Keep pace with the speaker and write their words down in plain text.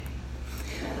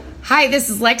Hi, this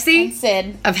is Lexi and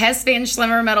Sid of Hess Van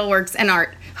Schlemmer Metalworks and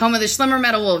Art, home of the Schlemmer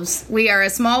Metal Wolves. We are a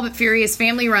small but furious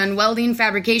family-run welding,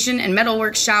 fabrication, and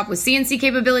metalworks shop with CNC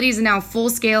capabilities and now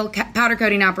full-scale powder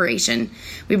coating operation.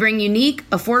 We bring unique,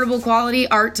 affordable quality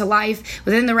art to life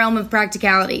within the realm of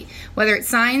practicality. Whether it's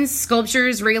signs,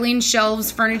 sculptures, railings, shelves,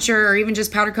 furniture, or even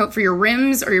just powder coat for your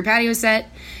rims or your patio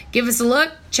set, give us a look,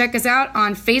 check us out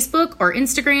on Facebook or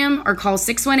Instagram, or call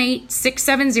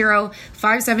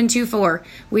 618-670-5724.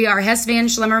 We are Hess Van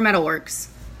Schlemmer Metalworks.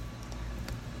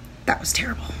 That was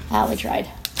terrible. We tried.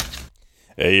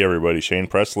 Hey everybody, Shane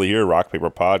Presley here, Rock Paper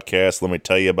Podcast. Let me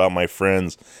tell you about my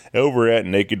friends over at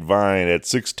Naked Vine at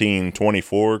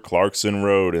 1624 Clarkson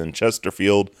Road in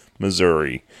Chesterfield,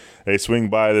 Missouri. They swing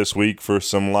by this week for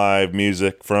some live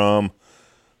music from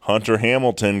Hunter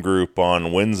Hamilton Group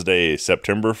on Wednesday,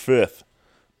 September 5th.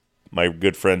 My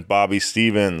good friend Bobby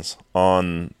Stevens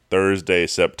on Thursday,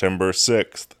 September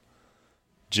 6th.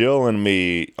 Jill and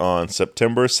me on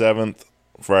September 7th,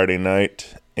 Friday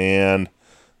night. And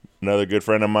another good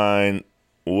friend of mine,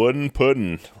 Wooden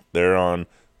Puddin'. They're on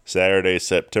Saturday,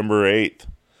 September 8th.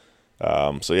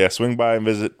 So yeah, swing by and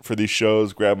visit for these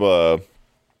shows. Grab a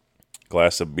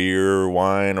glass of beer,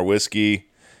 wine, or whiskey,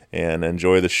 and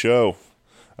enjoy the show.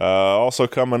 Also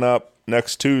coming up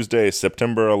next Tuesday,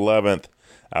 September 11th,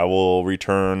 I will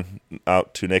return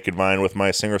out to Naked Vine with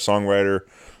my singer-songwriter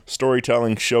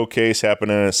storytelling showcase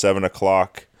happening at 7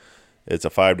 o'clock. It's a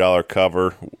 $5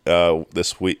 cover.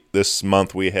 This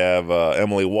month we have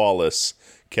Emily Wallace,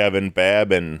 Kevin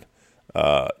Babb, and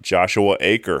Joshua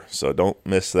Aker, so don't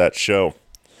miss that show.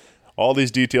 All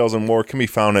these details and more can be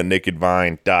found at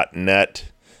nakedvine.net.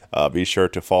 Be sure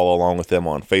to follow along with them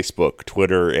on Facebook,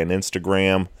 Twitter, and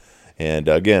Instagram. And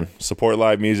again, support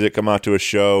live music, come out to a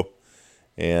show,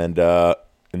 and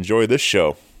enjoy this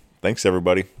show. Thanks,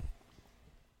 everybody.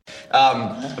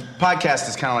 Podcast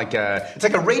is kind of like it's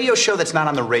like a radio show that's not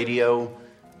on the radio.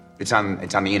 It's on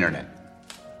the internet.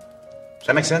 Does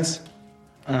that make sense?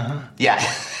 Uh-huh. Yeah.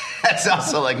 That's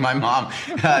also like my mom.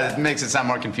 It makes it sound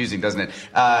more confusing, doesn't it?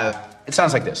 It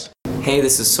sounds like this. Hey,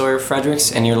 this is Sawyer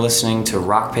Fredericks, and you're listening to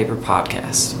Rock Paper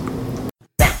Podcast.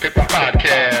 Rock Paper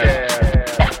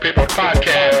Podcast. Rock Paper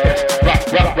Podcast.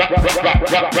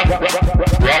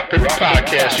 Rock Paper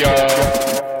Podcast,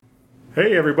 y'all.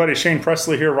 Hey everybody, Shane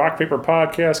Presley here, Rock Paper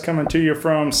Podcast, coming to you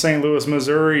from St. Louis,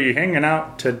 Missouri, hanging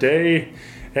out today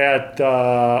at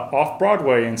Off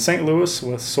Broadway in St. Louis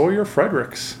with Sawyer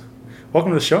Fredericks.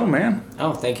 Welcome to the show, man.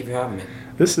 Oh, thank you for having me.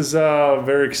 This is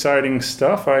very exciting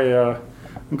stuff.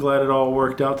 I'm glad it all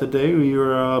worked out today. We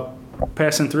were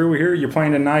passing through here. You're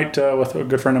playing tonight with a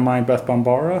good friend of mine, Beth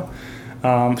Bombara.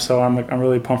 So I'm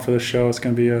really pumped for this show. It's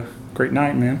going to be a great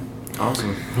night, man.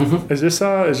 Awesome. Is this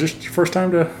your first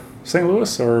time to St.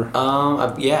 Louis, or?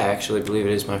 Yeah, I actually believe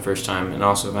it is my first time, and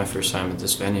also my first time at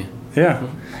this venue. Yeah.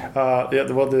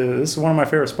 This is one of my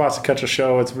favorite spots to catch a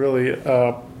show. It's really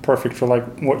perfect for like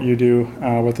what you do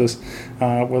with this,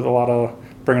 with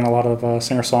bringing a lot of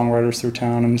singer-songwriters through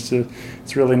town, and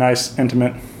it's really nice,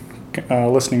 intimate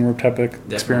listening room type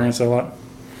of experience. A lot.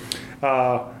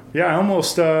 Yeah, I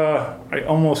almost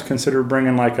considered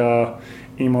bringing like a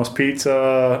Emo's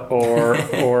Pizza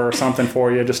or something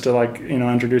for you, just to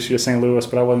introduce you to St. Louis,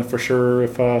 but I wasn't for sure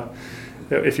if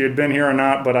you had been here or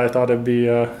not. But I thought it'd be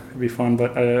fun,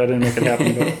 but I didn't make it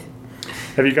happen.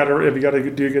 But do you get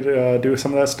to do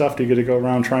some of that stuff? Do you get to go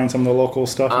around trying some of the local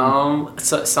stuff?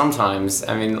 So sometimes.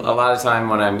 I mean, a lot of time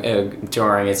when I'm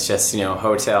touring, it's just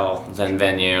hotel, then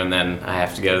venue, and then I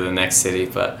have to go to the next city.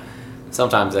 But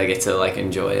sometimes I get to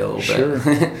enjoy a little bit. Sure.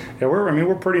 Yeah,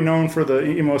 we're pretty known for the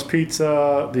Emo's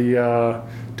Pizza, the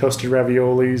toasted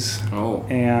raviolis. Oh.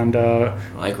 And I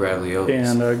like raviolis.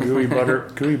 And gooey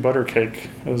butter cake.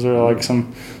 Those are like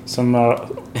some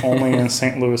only in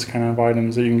St. Louis kind of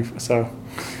items that you can. So,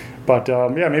 but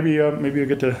yeah, maybe you'll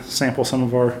get to sample some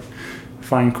of our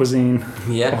fine cuisine.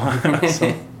 Yeah.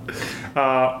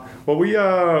 Well, we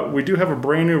do have a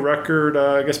brand new record.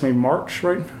 I guess maybe March,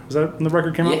 right? Was that when the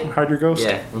record came out? Hide Your Ghost.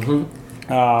 Yeah. Mm-hmm.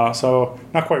 So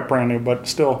not quite brand new, but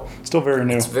still very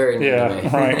new. It's very new. Yeah, to me.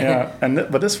 Right. Yeah,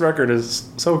 but this record is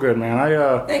so good,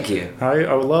 man. Thank you.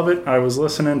 I love it. I was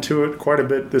listening to it quite a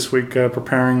bit this week,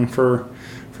 preparing for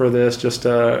this. Just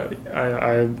I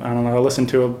don't know. I listened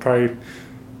to it probably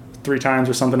 3 times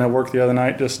or something at work the other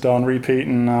night, just on repeat,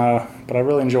 and but I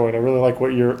really enjoyed it. I really like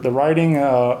the writing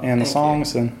and the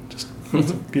songs, and just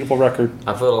it's a beautiful record.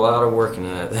 I put a lot of work into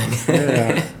that thing.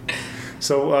 Yeah.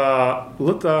 So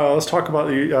let's talk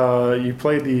about you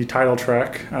played the title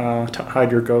track,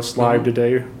 "Hide Your Ghost" live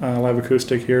today, live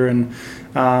acoustic here. And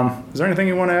is there anything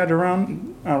you want to add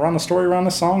around the story around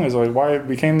the song? Is like why it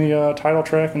became the title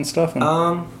track and stuff?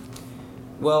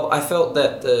 Well, I felt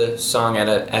that the song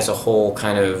as a whole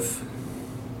kind of...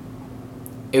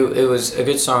 It was a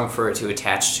good song for it to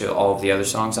attach to all of the other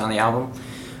songs on the album.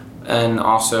 And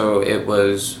also, it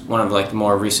was one of like the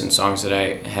more recent songs that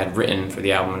I had written for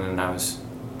the album, and I was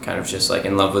kind of just like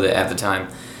in love with it at the time.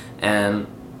 And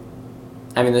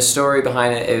I mean, the story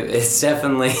behind it's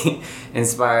definitely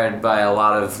inspired by a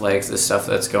lot of like the stuff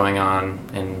that's going on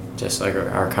in just like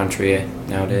our country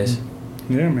nowadays.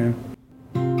 Yeah, man.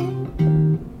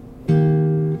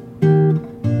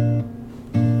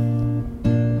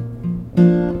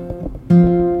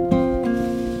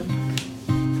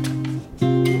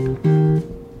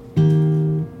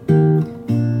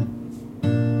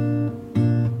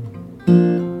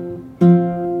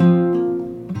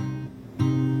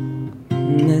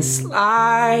 This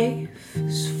life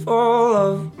is full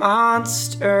of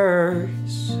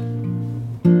monsters.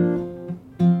 The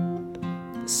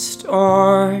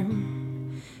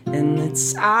storm in the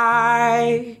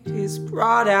tide has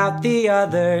brought out the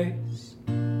others,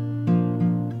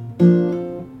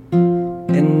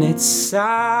 and it's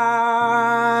silent,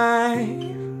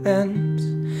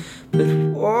 but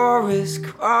war is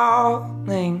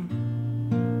calling.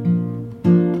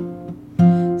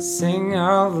 Sing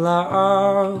of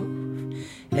love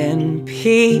and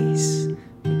peace,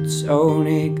 but don't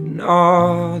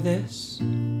ignore this.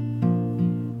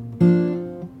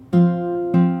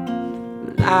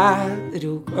 Lie,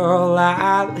 little girl,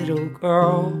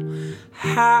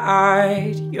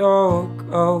 hide your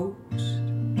ghost.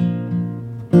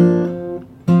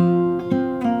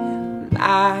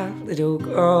 Lie, little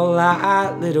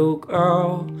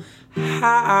girl,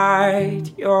 hide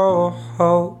your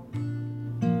hope.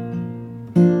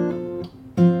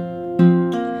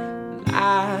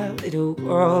 Little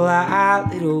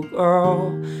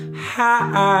girl,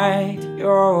 hide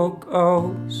your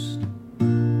ghost.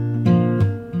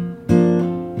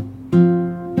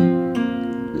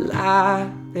 Lie,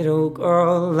 little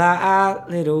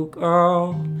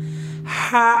girl,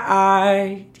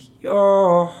 hide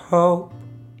your hope.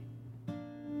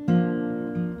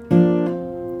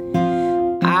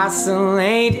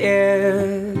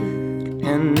 Isolated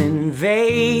and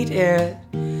invaded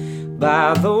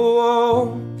by the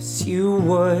wolves you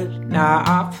would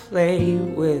not play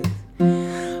with.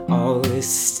 All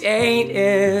is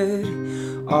tainted,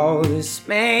 all is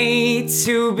made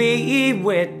to be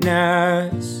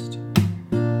witnessed.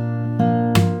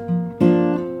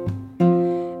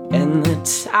 And the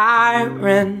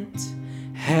tyrant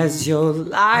has your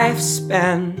life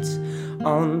spent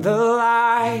on the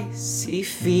lies he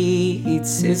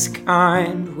feeds his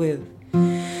kind with.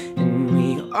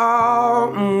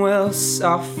 All will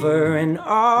suffer and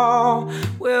all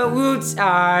will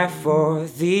die for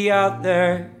the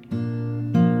other.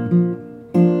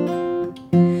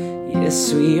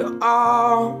 Yes, we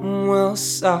all will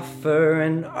suffer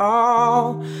and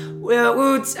all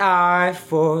will die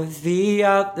for the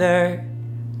other.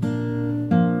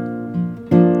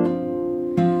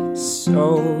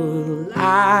 So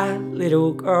lie,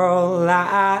 little girl,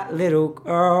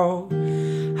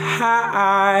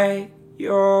 hide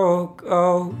your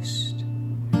ghost.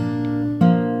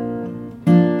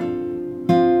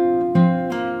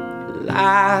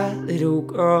 Lie, little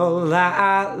girl,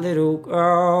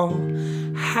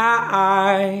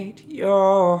 hide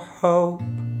your hope.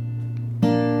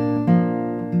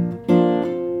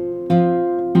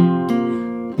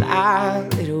 Lie,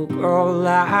 little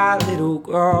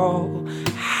girl,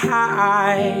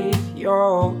 hide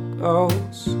your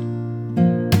ghost.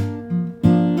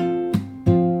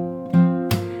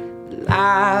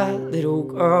 Lie, little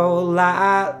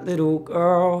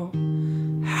girl,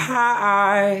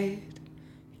 hide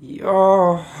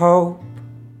your hope.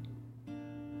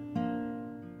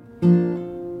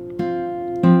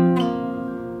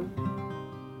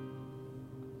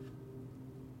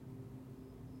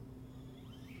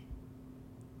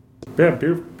 Yeah,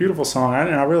 beautiful song,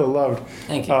 and I really loved.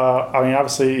 Thank you. I mean,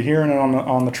 obviously, hearing it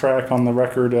on the track, on the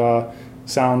record,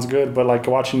 sounds good, but like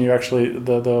watching you actually,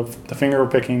 the finger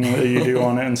picking that you do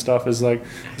on it and stuff is like,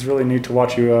 it's really neat to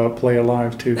watch you play it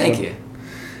live too. Thank you.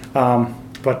 Yeah,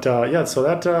 so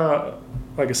that,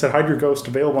 like I said, Hide Your Ghost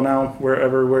available now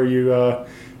where you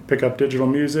pick up digital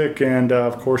music, and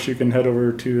of course you can head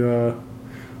over to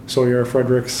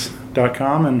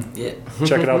SawyerFredericks.com and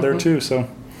check it out there too. So.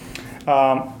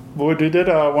 What we did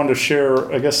want to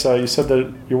share, I guess you said that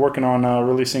you're working on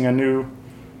releasing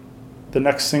the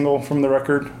next single from the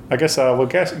record. I guess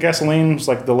Gasoline was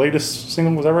like the latest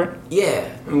single, was that right? Yeah,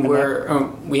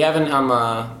 we haven't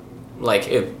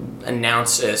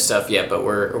announced stuff yet, but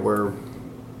we're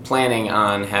planning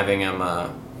on having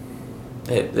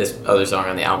this other song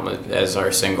on the album as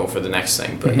our single for the next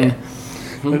thing. But yeah.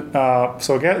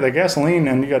 So the Gasoline,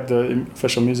 and you got the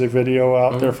official music video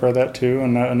out there for that too,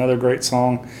 and another great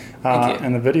song.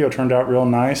 And the video turned out real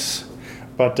nice.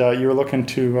 But you were looking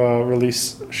to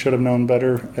release Should Have Known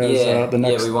Better as the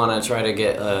next. Yeah, we want to try to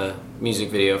get a music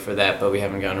video for that, but we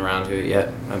haven't gotten around to it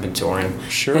yet. I've been touring.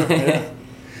 Sure, yeah.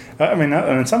 I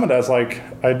mean, some of that's like,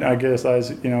 I guess,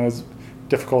 it's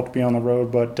difficult to be on the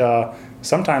road, but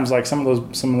sometimes like some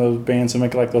of those bands that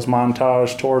make like those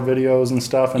montage tour videos and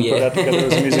stuff and put that together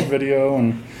as a music video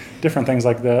and different things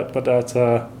like that. But that's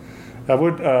I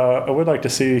would like to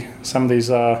see some of these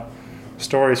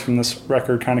stories from this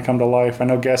record kind of come to life. I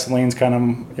know Gasoline's kind of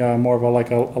more of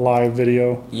a live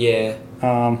video. Yeah.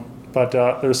 But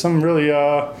there's some really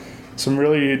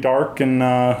dark and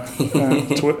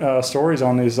stories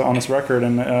on this record,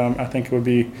 and I think it would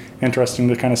be interesting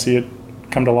to kind of see it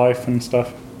come to life and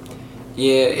stuff.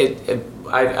 Yeah,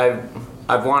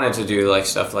 I've wanted to do like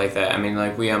stuff like that. I mean,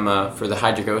 like we for the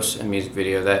Hide Your Ghost and music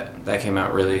video that came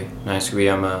out really nice. We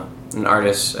an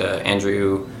artist,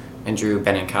 Andrew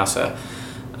Benincasa,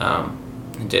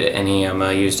 did it, and he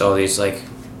used all these like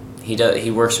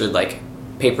he works with like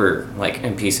paper like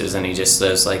in pieces, and he just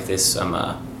does like this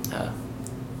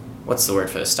what's the word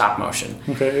for it? Stop motion.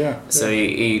 Okay, yeah. So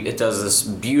it does this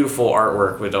beautiful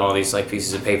artwork with all these like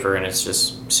pieces of paper, and it's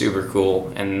just super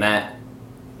cool. And that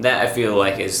I feel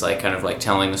like is like kind of like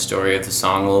telling the story of the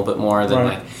song a little bit more than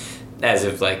like as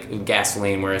if like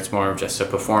Gasoline, where it's more of just a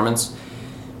performance.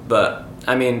 But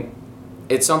I mean,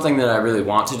 it's something that I really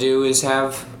want to do, is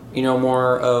have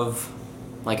more of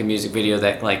like a music video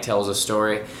that like tells a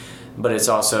story. But it's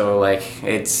also like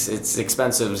it's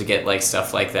expensive to get like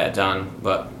stuff like that done.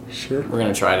 But sure, we're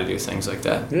gonna try to do things like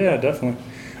that. Yeah, definitely.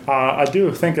 I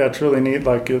do think that's really neat,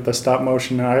 like the stop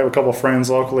motion. I have a couple friends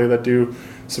locally that do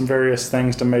some various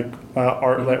things to make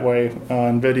art that way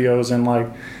and videos, and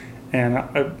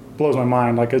it blows my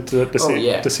mind. Like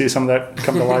to see some of that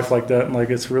come to life like that. Like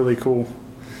it's really cool.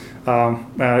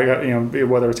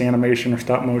 Whether it's animation or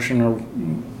stop motion or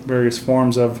various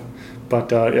forms of.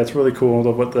 But it's really cool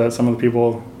what some of the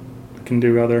people can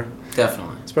do out there.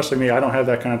 Definitely. Especially me. I don't have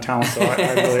that kind of talent, so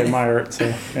I really admire it.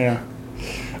 So, yeah.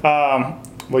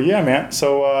 Well, yeah, man.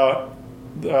 So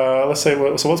let's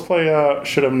play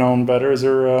Should Have Known Better. Is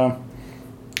there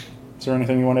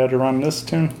anything you want to add to run this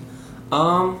tune?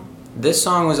 This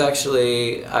song was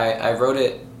actually, I wrote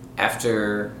it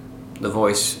after The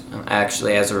Voice,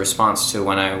 actually as a response to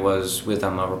when I was with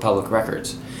Republic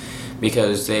Records.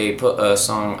 Because they put a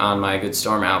song on my Good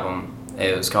Storm album.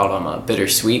 It was called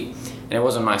Bittersweet, and it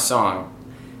wasn't my song.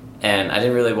 And I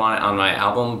didn't really want it on my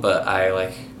album, but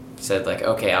I said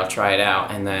okay, I'll try it out.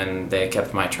 And then they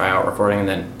kept my tryout recording and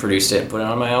then produced it and put it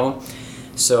on my album.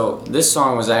 So this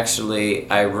song was actually,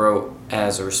 I wrote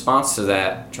as a response to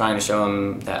that, trying to show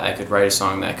them that I could write a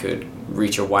song that could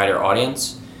reach a wider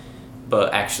audience,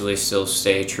 but actually still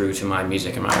stay true to my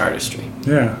music and my artistry.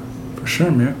 Yeah, for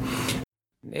sure, man.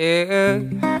 It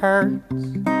hurts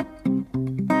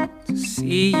to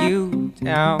see you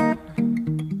down.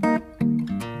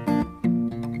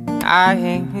 I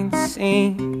ain't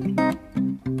seen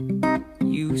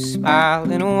you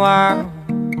smile in a while.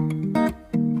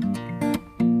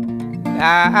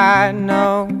 I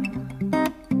know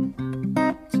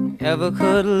you never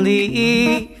could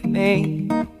leave me,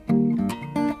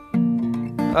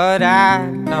 but I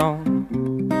know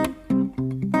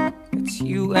that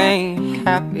you ain't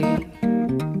happy.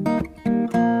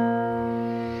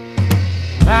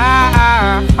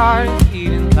 My heart is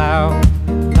beating loud,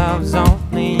 love's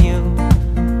only you.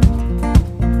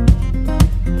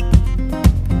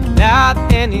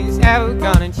 Nothing is ever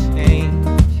gonna change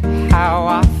how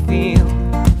I feel.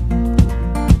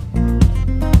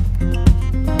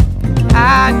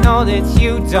 I know that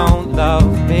you don't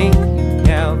love me, you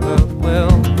never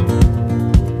will.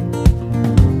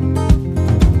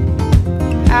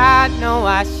 I know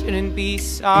I shouldn't be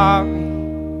sorry,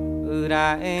 but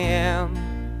I am.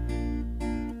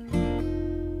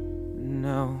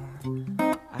 No,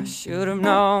 I should have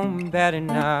known better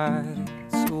not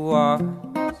to walk.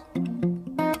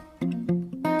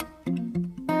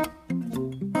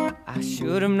 I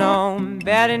should have known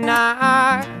better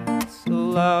not to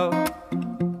love.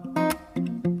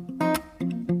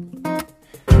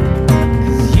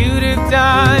 'Cause you'd have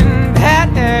done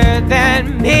better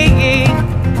than me.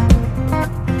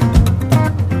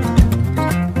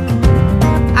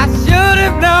 I should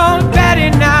have known better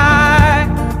not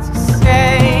to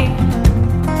say.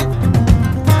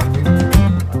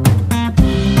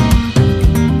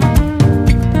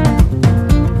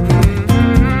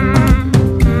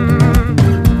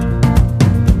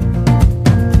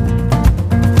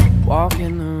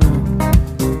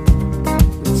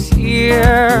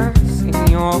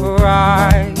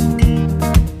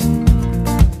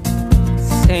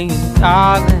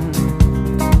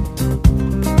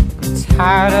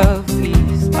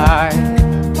 like.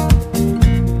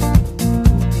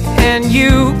 And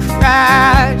you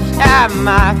crash at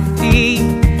my feet,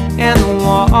 and the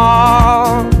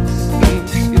walls seem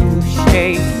to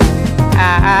shake.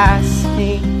 I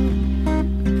see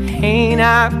the pain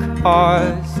I've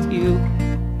caused you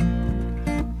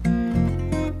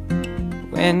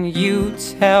when you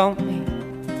tell me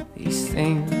these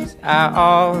things I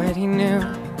already knew.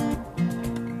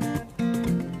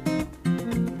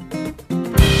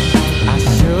 I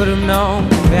should have known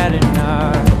better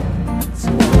not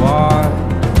to walk,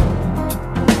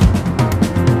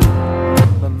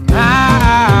 but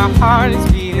my heart is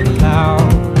beating loud.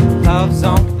 Love's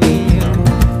only you.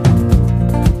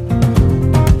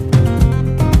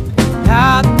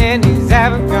 Nothing is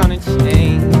ever gonna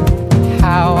change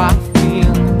how I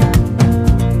feel.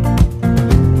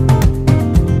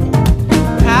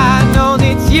 I know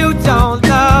that you don't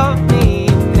love me,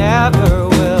 never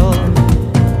will.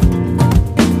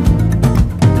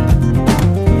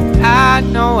 I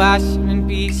know I shouldn't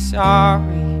be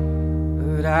sorry,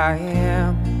 but I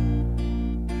am.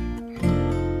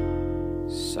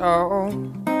 So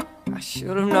I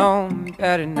should have known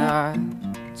better not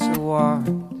to walk.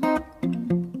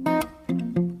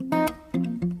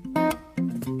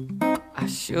 I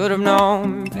should have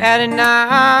known better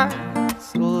not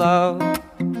to love.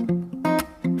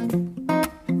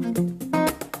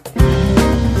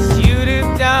 'Cause you'd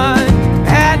have done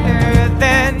better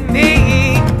than me.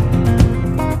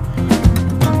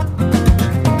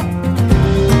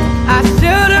 I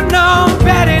should have known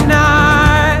better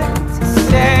not to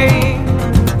say.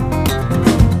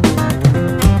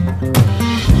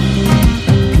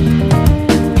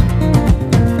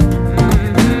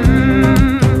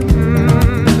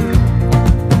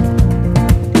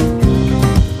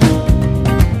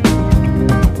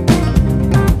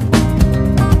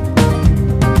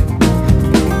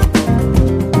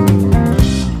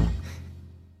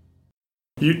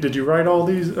 Did you write all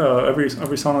these?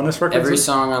 Every song on this record? Every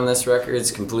song on this record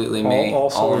is completely me. All All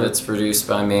of Sawyer. it's produced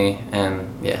by me, and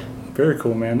yeah. Very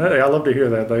cool, man. I love to hear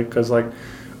that, like, because like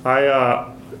I,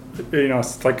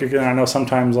 it's like, again, I know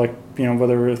sometimes, like,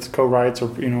 whether it's co-writes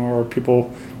or or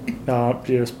people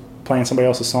just playing somebody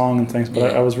else's song and things,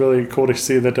 but Yeah. I was really cool to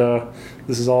see that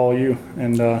this is all you.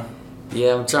 And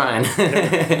Yeah, I'm trying.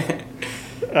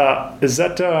 is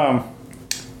that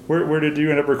where did you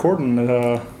end up recording?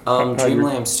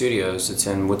 Dreamland Studios. It's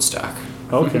in Woodstock.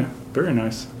 Okay, very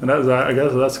nice. And I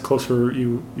guess that's closer.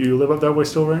 You live up that way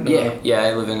still, right? Yeah.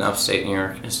 I live in upstate New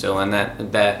York still, and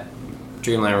that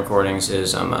Dreamland Recordings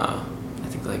is I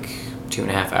think like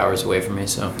 2.5 hours away from me,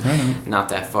 so not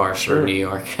that far for New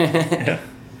York. Yeah.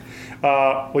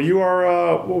 Well, you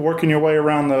are working your way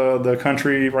around the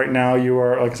country right now. You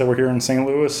are, like I said, we're here in St.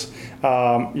 Louis.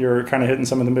 You're kind of hitting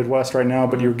some of the Midwest right now,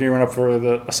 but you're gearing up for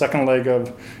a second leg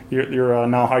of your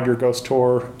Now Hide Your Ghost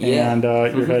tour, and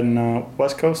you're heading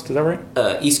West Coast. Is that right?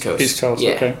 East Coast. East Coast.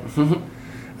 Yeah. Okay.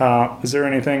 Is there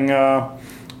anything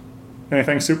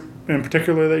in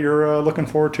particular that you're looking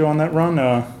forward to on that run?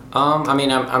 I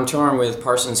mean, I'm touring with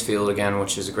Parsons Field again,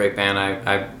 which is a great band.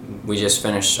 We just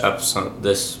finished up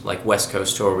this like West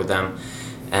Coast tour with them,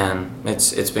 and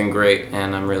it's been great,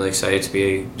 and I'm really excited to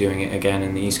be doing it again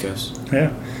in the East Coast.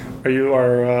 Yeah.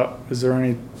 Is there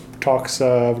any talks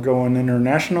of going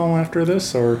international after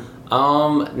this, or?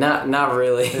 Not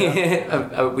really.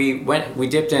 Yeah. We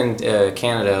dipped in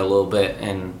Canada a little bit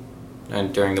and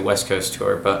during the West Coast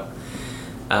tour, but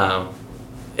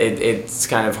it's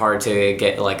kind of hard to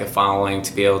get like a following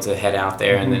to be able to head out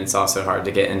there, and then it's also hard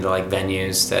to get into like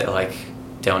venues that like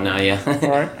don't know you.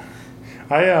 Right.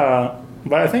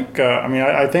 But I think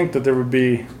I think that there would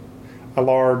be a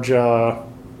large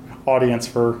audience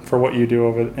for what you do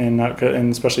of it,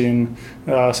 and especially in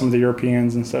some of the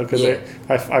Europeans and stuff, because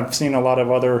I've seen a lot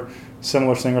of other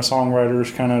similar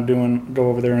singer-songwriters kind of go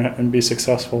over there and be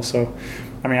successful. So,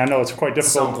 I mean, I know it's quite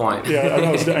difficult. At some point. Yeah,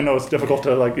 I know it's difficult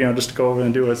to just to go over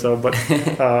and do it. So, but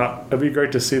it'd be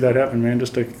great to see that happen, man.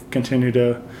 Just to continue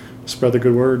to spread the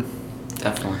good word.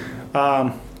 Definitely.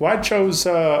 Well, I chose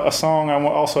a song.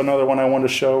 Also another one I wanted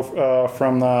to show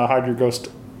from the Hide Your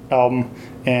Ghost album,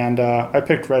 and I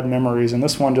picked Red Memories, and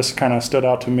this one just kind of stood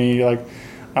out to me. Like,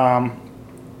 I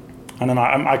don't know.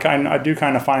 I do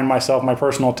kind of find myself, my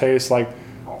personal taste, like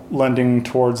lending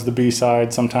towards the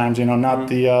B-side sometimes. Not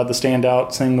the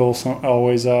standout single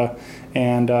always.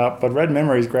 But Red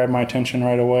Memories grabbed my attention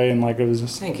right away, and like it was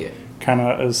just Thank you. kind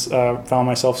of found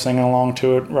myself singing along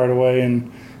to it right away,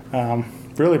 and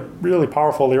really, really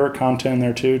powerful lyric content in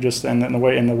there too. Just and the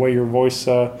way your voice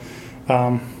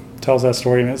tells that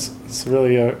story, and it's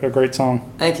really a great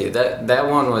song. Thank you. That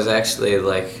one was actually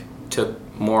like took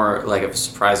more like a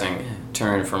surprising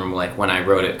turn from like when I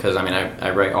wrote it, because I mean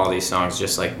I write all these songs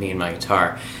just like me and my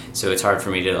guitar, so it's hard for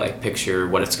me to like picture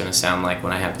what it's gonna sound like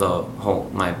when I have the whole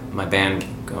my band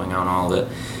going on, all of it.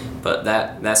 But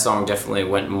that song definitely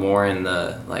went more in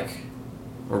the like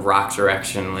rock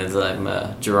direction with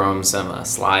like Jerome's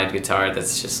slide guitar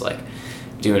that's just like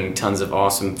doing tons of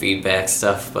awesome feedback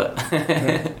stuff, but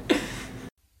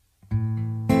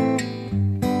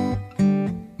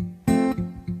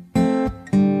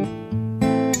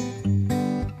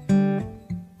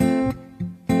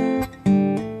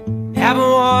Never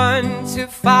one to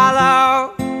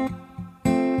follow,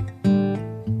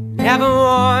 never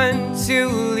one to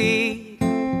lead,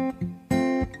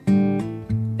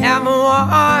 never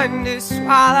one to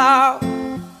swallow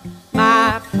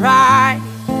my pride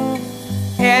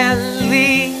and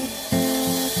leave.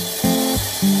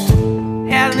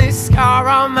 And this scar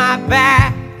on my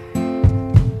back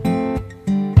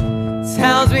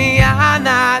tells me I'm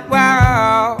not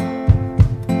well.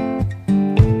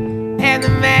 And the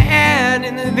man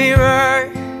in the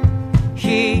mirror,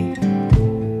 he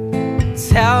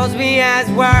tells me as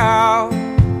well.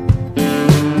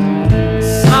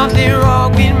 Something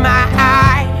wrong with my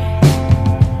eye,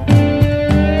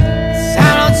 'cause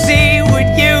I don't see what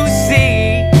you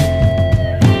see.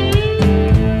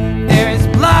 There's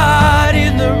blood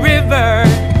in the river,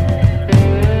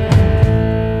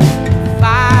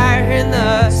 fire in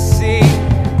the sea.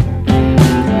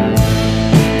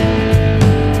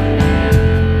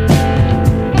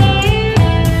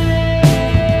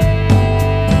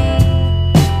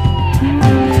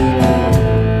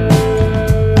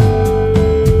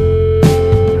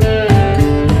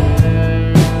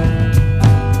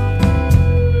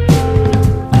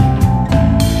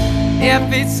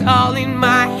 If it's all in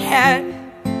my head,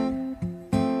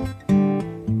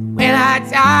 when I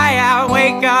die I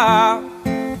wake up.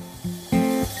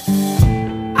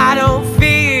 I don't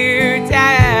fear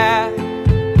death,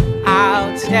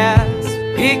 I'll just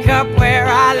pick up where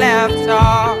I left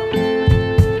off.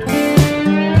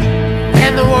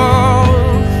 And the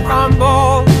world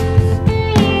crumbles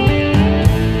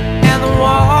and the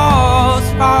walls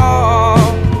fall,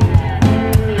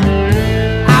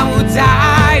 I will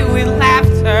die with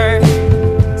laughter,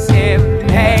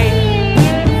 champagne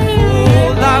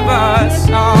full of us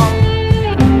all.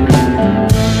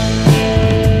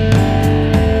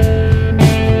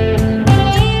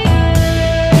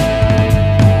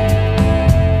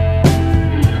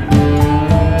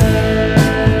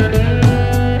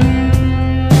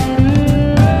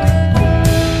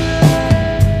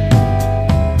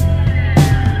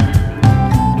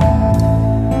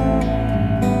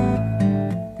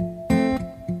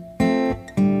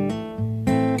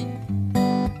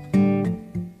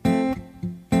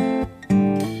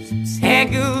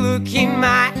 Take a look in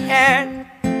my head,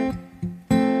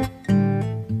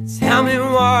 tell me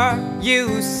what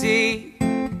you see.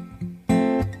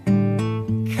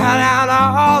 Cut out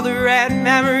all the red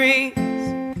memories,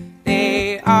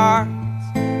 they are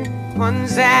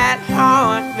ones that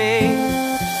haunt me.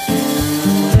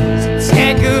 So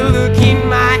take a look in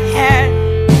my head,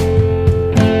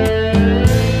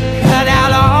 cut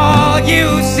out all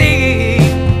you see.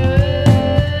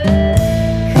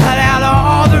 Cut out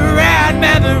all the red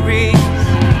memories,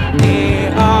 they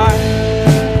are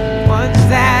ones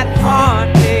that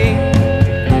haunt me.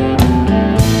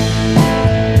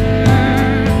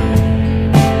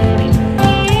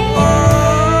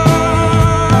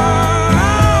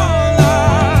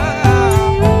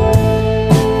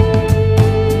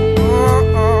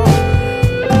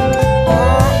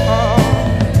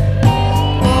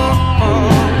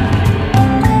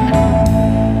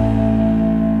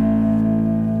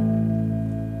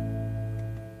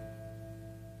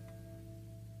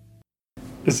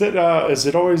 Is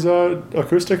it always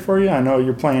acoustic for you? I know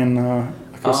you're playing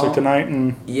acoustic tonight,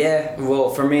 and yeah, well,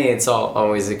 for me it's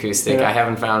always acoustic. Yeah. I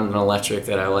haven't found an electric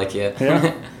that I like yet.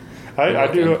 yeah, I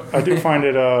do find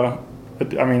it. I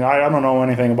mean, I don't know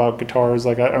anything about guitars.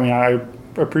 Like, I mean, I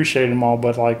appreciate them all,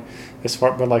 but like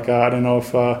I don't know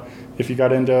if you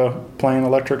got into playing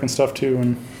electric and stuff too.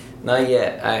 And Not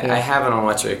yet. I have an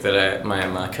electric that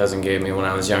my cousin gave me when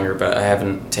I was younger, but I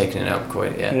haven't taken it up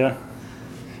quite yet.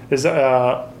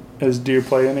 yeah, do you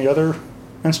play any other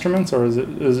instruments, or has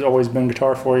it always been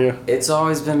guitar for you? It's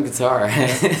always been guitar. I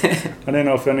didn't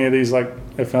know if any of these, like,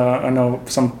 if I know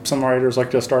some writers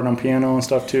like to start on piano and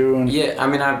stuff too. And Yeah, I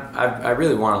mean, I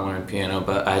really want to learn piano,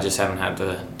 but I just haven't had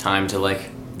the time to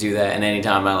like do that. And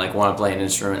anytime I like want to play an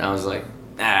instrument, I was like,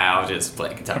 I'll just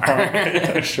play guitar.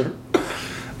 yeah, sure.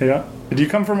 Yeah. Did you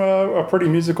come from a pretty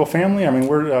musical family? I mean,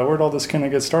 where'd all this kind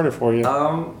of get started for you?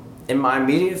 In my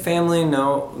immediate family,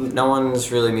 no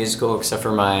one's really musical except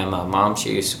for my mom.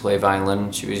 She used to play violin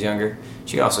when she was younger.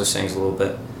 She also sings a little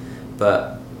bit,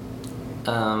 but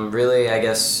really, I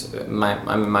guess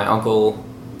my uncle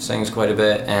sings quite a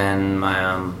bit, and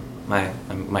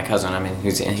my cousin. I mean,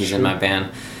 he's in my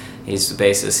band. He's the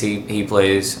bassist. He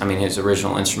plays. I mean, his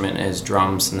original instrument is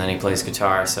drums, and then he plays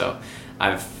guitar. So,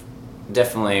 I've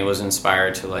definitely was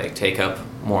inspired to like take up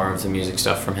more of the music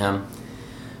stuff from him.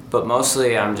 But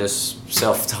mostly, I'm just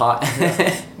self-taught.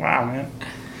 Wow, man,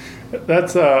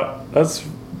 that's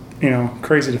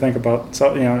crazy to think about.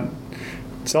 So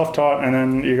self-taught, and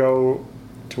then you go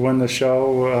to win the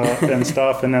show and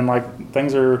stuff, and then like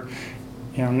things are,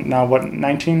 now what,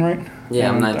 19, right?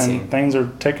 Yeah, and, I'm 19. And things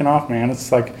are taking off, man. It's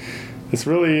like it's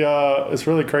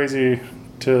really crazy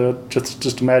to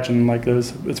just imagine. Like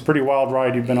it's a pretty wild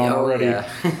ride you've been on already, yeah.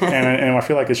 and I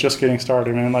feel like it's just getting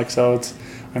started, man. Like so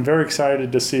I'm very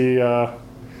excited to see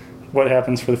what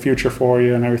happens for the future for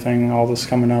you and everything, all this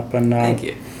coming up. And Thank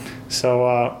you. So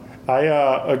I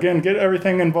again get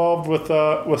everything involved with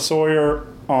Sawyer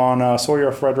on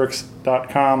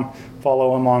SawyerFredericks.com.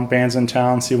 Follow him on Bands in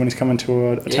Town. See when he's coming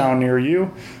to a town near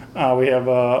you. We have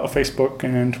a Facebook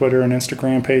and Twitter and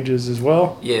Instagram pages as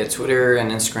well. Yeah, Twitter and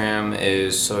Instagram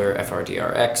is Sawyer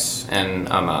FRDRX, and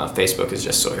Facebook is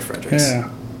just Sawyer Fredericks. Yeah,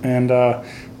 and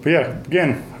but yeah,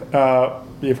 again,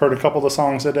 you've heard a couple of the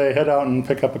songs today. Head out and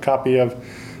pick up a copy of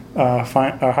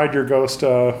Hide Your Ghost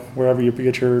wherever you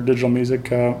get your digital music.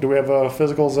 Do we have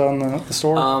physicals on the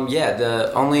store? Yeah,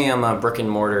 the only brick and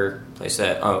mortar place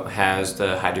that has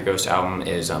the Hide Your Ghost album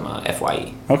is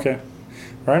FYE. Okay,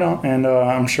 right on. And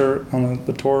I'm sure on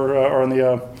the tour or on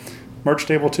the merch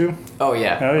table too. Oh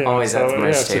yeah, always at the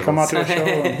merch table. So come out to a show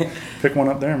and pick one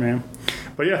up there, man.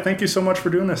 But yeah, thank you so much for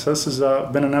doing this. This has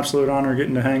been an absolute honor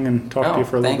getting to hang and talk to you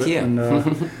for a little bit. Thank you.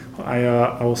 And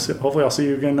I will hopefully I'll see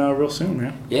you again real soon,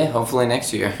 man. Yeah, hopefully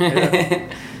next year.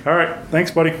 Yeah. All right,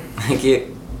 thanks, buddy. Thank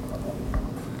you.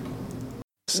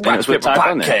 Rock Paper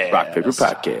Podcast. Rock Paper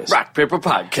Podcast. Rock Paper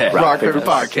Podcast. Rock Paper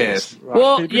Podcast.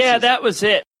 Well, yeah, that was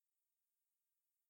it.